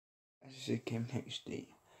this is Kim HD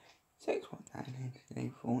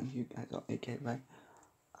 61984. You guys are okay, right?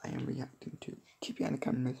 I am reacting to Keep Behind the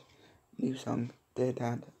Camera's new song, Dear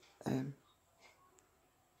Dad.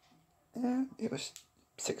 It was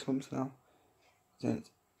 6 months now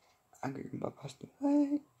since Angry Grandpa passed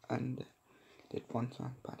away, and did one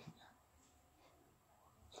song, but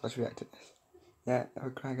so let's react to this. Yeah,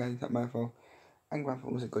 okay guys, that's my fault. Angry Grandpa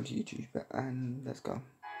was a good YouTuber, and let's go.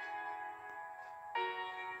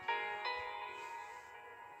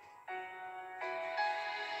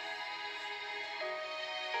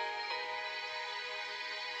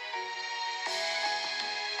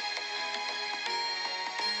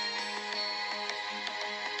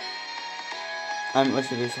 I'm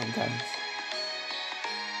listening to this sometimes.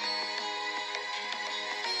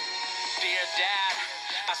 Dear Dad,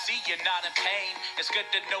 I see you're not in pain. It's good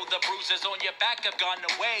to know the bruises on your back have gone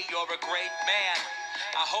away. You're a great man.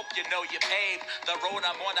 I hope you know you paved the road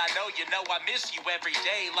I'm on. I know you know I miss you every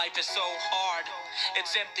day. Life is so hard.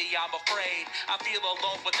 It's empty, I'm afraid. I feel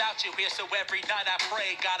alone without you here, so every night I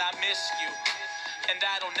pray, God, I miss you. And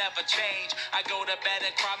that'll never change. I go to bed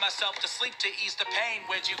and cry myself to sleep to ease the pain.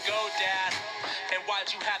 Where'd you go, Dad? And why'd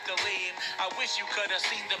you have to leave? I wish you could have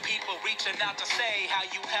seen the people reaching out to say how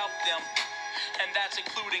you helped them. And that's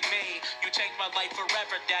including me. You changed my life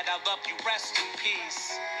forever, Dad. I love you. Rest in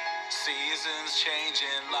peace. Seasons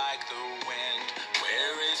changing like the wind.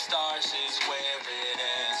 Where it starts is where it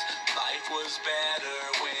ends. Life was better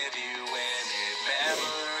with you in it.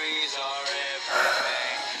 Memories are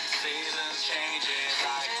everything. Seasons changing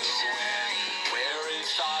like the wind. Where it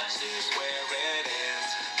starts is where it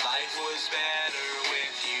ends. Life was better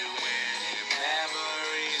with you in it.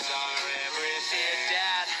 Memories are everything. Dear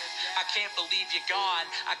Dad, I can't believe you're gone.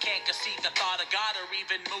 I can't conceive the thought of God or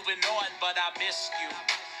even moving on, but I missed you.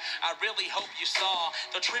 I really hope you saw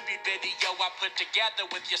the tribute video I put together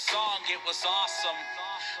with your song. It was awesome.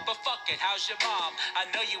 But fuck it, how's your mom? I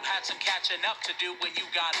know you had some catching up to do when you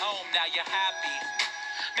got home. Now you're happy.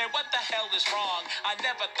 Man, what the hell is wrong? I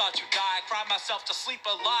never thought you'd die. Cry myself to sleep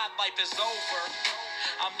a lot. Life is over.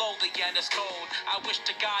 I'm lonely and it's cold. I wish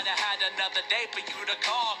to God I had another day for you to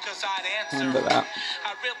call, cause I'd answer.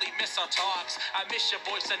 I really miss our talks. I miss your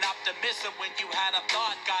voice and optimism when you had a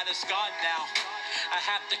thought. God is gone now. I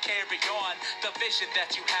have to carry on the vision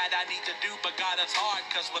that you had. I need to do, but God, it's hard,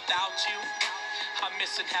 cause without you, I'm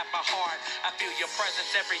missing half my heart. I feel your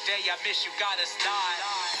presence every day. I miss you, God, it's not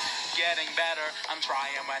getting better. I'm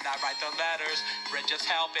trying when I write the letters. Bridget's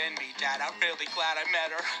helping me, Dad. I'm really glad I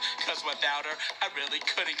met her, cause without her, I really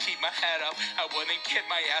couldn't keep my head up. I wouldn't get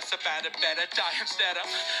my ass up out of bed and die instead of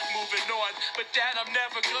moving on. But Dad, I'm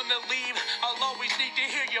never gonna leave. I'll always need to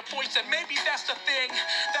hear your voice, and maybe that's the thing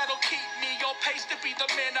that'll keep me on pace to be the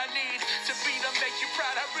man I need to be, to make you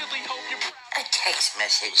proud. I really hope you're proud. A text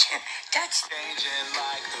message. That's changing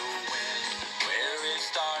like the wind. Where it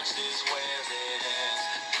starts is where it ends.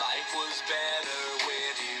 Life was better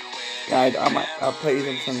with you in. Guys, I'll play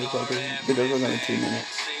them from this other video. We're going to 2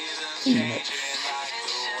 minutes. 2 minutes. Like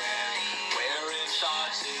the wind. Where it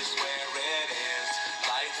starts is where it ends.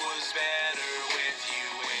 Life was better with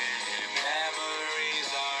you in it.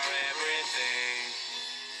 Memories are everything.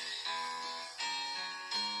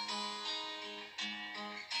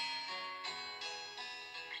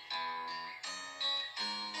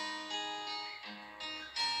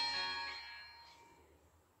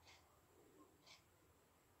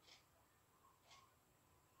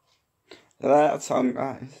 That song,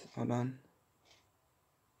 guys. Hold on.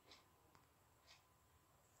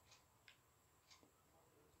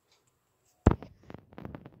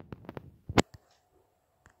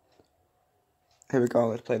 Here we go.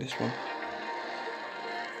 Let's play this one.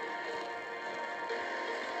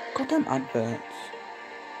 Goddamn adverts.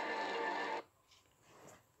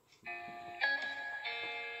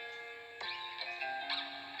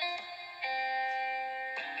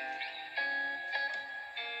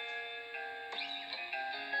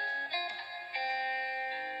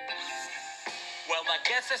 Well, I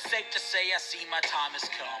guess it's safe to say I see my time has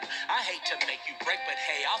come. I hate to make you break, but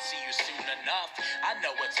hey, I'll see you soon enough. I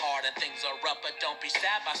know it's hard and things are rough, but don't be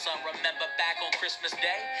sad, my son. Remember back on Christmas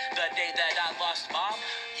Day, the day that I lost Mom?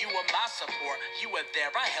 You were my support, you were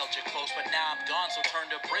there, I held you close, but now I'm gone, so turn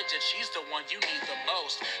to Bridget, she's the one you need the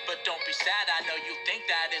most. But don't be sad, I know you think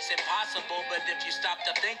that it's impossible, but if you stop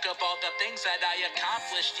to think of all the things that I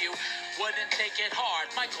accomplished, you wouldn't take it hard.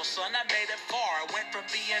 Michael, son, I made it far. I went from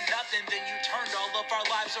being nothing, then you turned all of our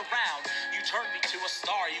lives around. You turned me to a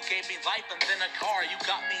star, you gave me life and then a car. You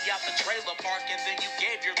got me out the trailer park and then you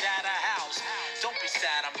gave your dad a house. Don't be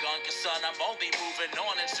sad, I'm gone, cause son, I'm only moving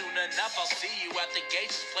on. And soon enough, I'll see you at the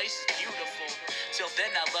gates, this place is beautiful. Till then,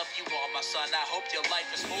 I love you all, my son. I hope your life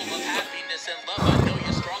is full of happiness and love. I know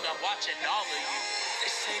you're strong, I'm watching all of you. They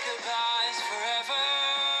say goodbyes forever,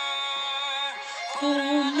 but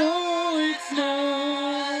I know it's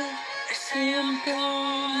not. They say I'm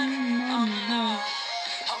gone, I'm not.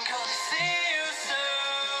 I'm gonna see you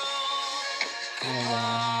soon.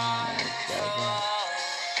 Goodbye, farewell.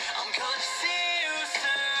 I'm gonna see you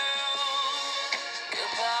soon.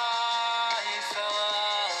 Goodbye,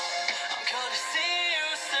 farewell. I'm gonna see you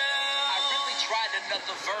soon. I really tried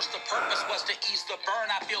another verse. The purpose was to ease the burn.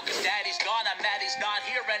 I feel cause daddy's gone. I'm mad he's not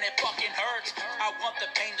here and it fucking hurts. I want the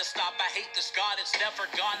pain to stop. I hate this God. It's never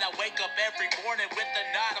gone. I wake up every morning with a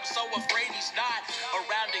knot. I'm so afraid he's not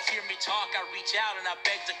around to hear me talk. I reach out and I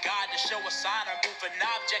beg to God to show a sign or move an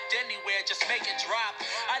object anywhere. Just make it drop.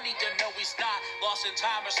 I need to know he's not lost in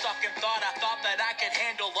time or stuck in thought. I thought that I could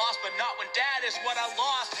handle loss, but not when dad is what I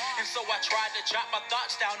lost. And so I tried to jot my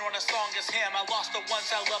thoughts down on a song as him. I lost the ones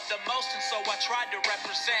I loved the most, and so I tried to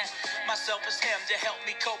represent myself as him to help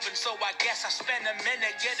me cope. And so I guess I spent a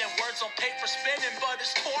minute getting words on paper spinning, but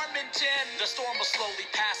it's tormenting. The storm will slowly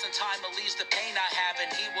pass and time will ease the pain I have,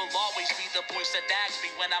 and he will always be the voice that nags me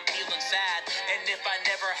when I'm feeling sad. And if I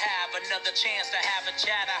never have another chance to have a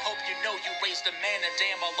chat, I hope you know you raised a man, and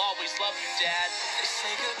damn, I'll always love you, Dad. They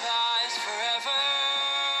say goodbyes forever,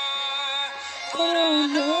 but I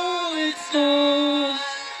know it's not.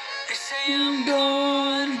 They say I'm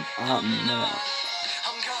gone, I'm not.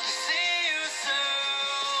 I'm gonna see you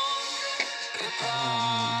soon.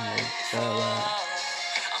 Goodbye, farewell.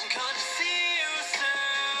 I'm gonna see you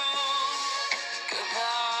soon.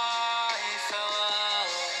 Goodbye, farewell.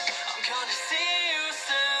 I'm gonna see you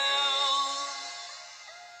soon.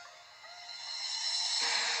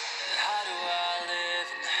 How do I live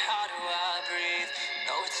and how do I breathe?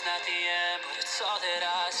 No, it's not the end, but it's all that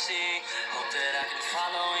I see. Hope that I can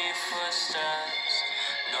follow in your footsteps.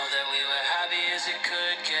 Know that we were happy as it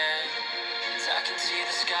could get. And I can see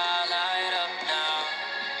the sky light up now.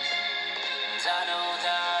 And I know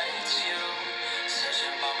that it's you.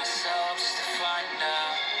 Searching by myself just to find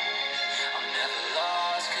out. I'm never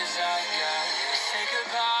lost cause I got you. Say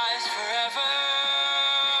goodbyes forever,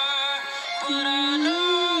 but I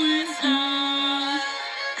know it's not.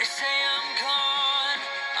 They say I'm gone,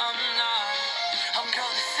 I'm not. I'm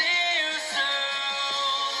gonna see you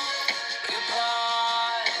soon.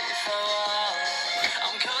 Goodbye, farewell.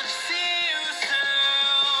 I'm gonna see you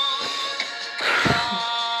soon.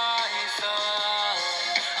 Goodbye, farewell.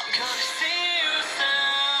 I'm gonna see you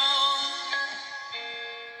soon.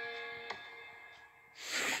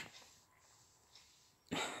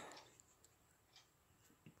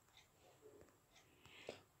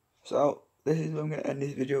 So, this is where I'm going to end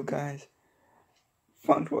this video, guys.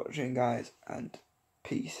 Thanks for watching, guys, and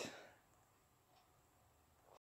peace.